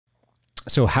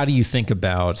So how do you think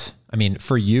about, I mean,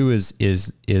 for you is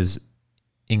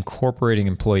incorporating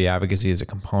employee advocacy as a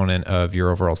component of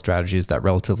your overall strategy? Is that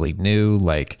relatively new?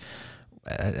 Like,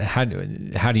 how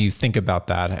do you think about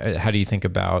that? How do you think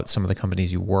about some of the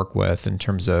companies you work with in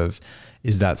terms of,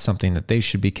 is that something that they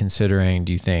should be considering?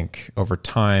 Do you think over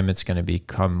time it's going to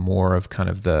become more of kind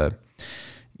of the,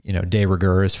 de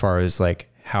rigueur as far as like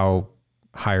how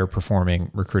higher performing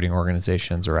recruiting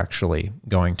organizations are actually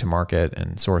going to market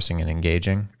and sourcing and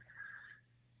engaging?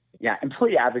 Yeah,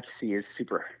 employee advocacy is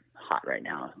super hot right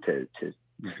now, to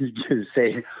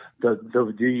say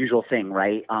the usual thing,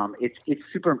 right? It's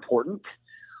super important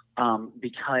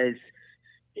because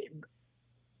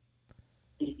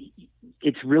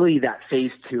it's really that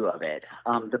phase 2 of it.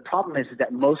 The problem is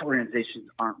that most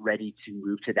organizations aren't ready to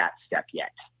move to that step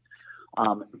yet.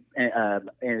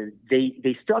 And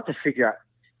they still have to figure out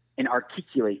and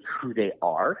articulate who they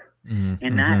are.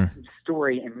 And that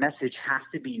story and message has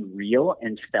to be real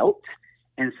and felt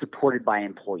and supported by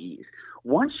employees.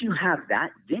 Once you have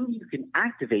that, then you can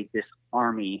activate this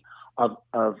army of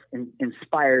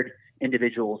inspired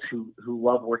individuals who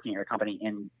love working at your company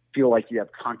and feel like you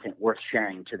have content worth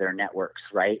sharing to their networks,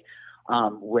 right?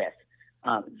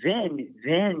 Then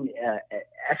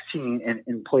executing an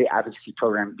employee advocacy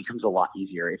program becomes a lot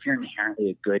easier. If you're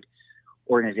inherently a good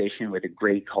organization with a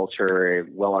great culture,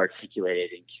 well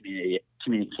articulated and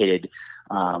communicated,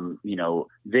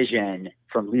 vision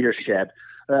from leadership.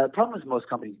 The problem is most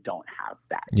companies don't have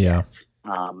that. Yeah.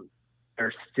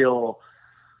 They're still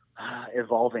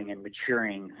evolving and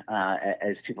maturing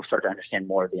as people start to understand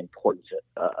more of the importance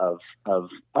of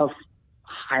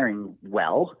hiring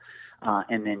well,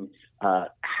 and then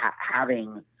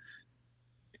having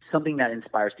something that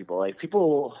inspires people. Like,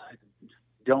 people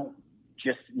don't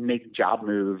just make job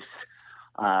moves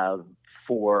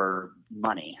for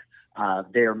money.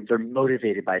 They're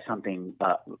motivated by something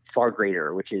far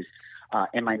greater, which is,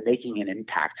 am I making an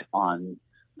impact on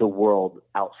the world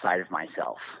outside of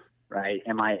myself? Right?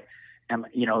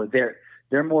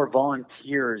 They're more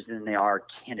volunteers than they are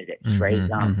candidates, right?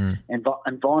 And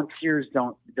volunteers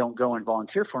don't go and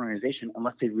volunteer for an organization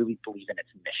unless they really believe in its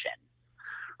mission,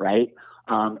 right?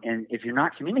 And if you're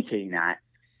not communicating that,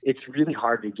 it's really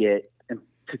hard to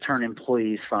turn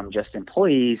employees from just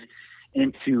employees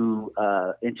into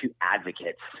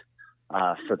advocates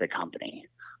for the company.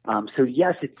 So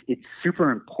yes, it's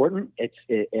super important.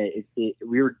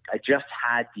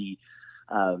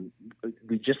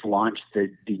 We just launched the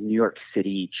New York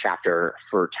City chapter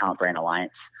for Talent Brand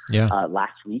Alliance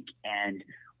last week, and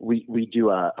we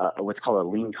do what's called a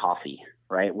lean coffee,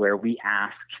 right? Where we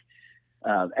ask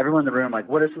everyone in the room, like,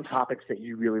 what are some topics that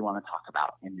you really want to talk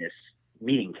about in this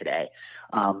meeting today?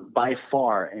 By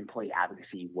far, employee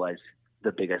advocacy was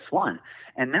the biggest one.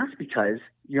 And that's because,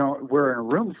 we're in a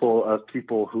room full of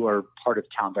people who are part of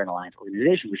Talent Brand Alliance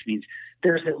organization, which means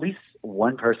there's at least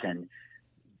one person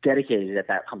dedicated at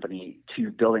that company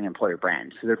to building employer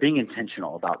brands. So they're being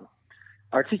intentional about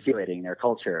articulating their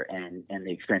culture and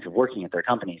the experience of working at their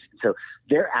companies. So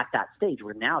they're at that stage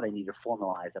where now they need to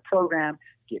formalize a program,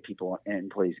 get people and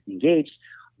employees engaged.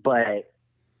 But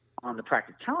on the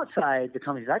practice talent side, the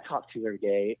companies I talk to every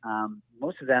day,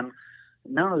 most of them,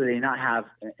 not only do they not have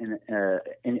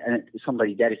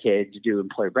somebody dedicated to do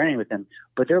employer branding with them,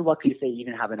 but they're lucky if they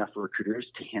even have enough recruiters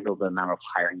to handle the amount of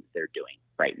hiring that they're doing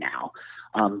right now.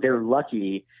 They're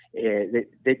lucky that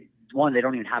they don't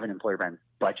even have an employer brand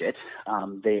budget.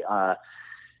 They're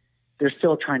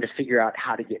still trying to figure out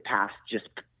how to get past just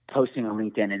posting on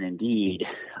LinkedIn and Indeed,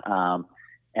 and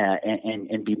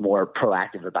be more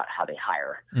proactive about how they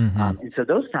hire. And so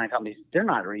those kind of companies, they're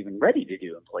not even ready to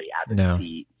do employee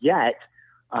advocacy yet,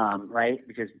 right?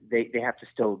 Because they have to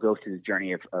still go through the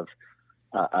journey of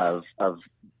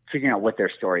figuring out what their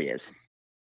story is.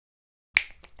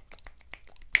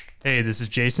 Hey, this is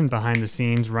Jason behind the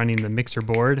scenes running the mixer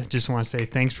board. Just want to say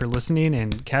thanks for listening,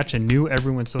 and catch a new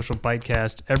Everyone Social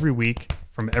Bitecast every week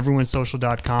from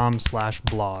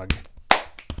everyonesocial.com/blog.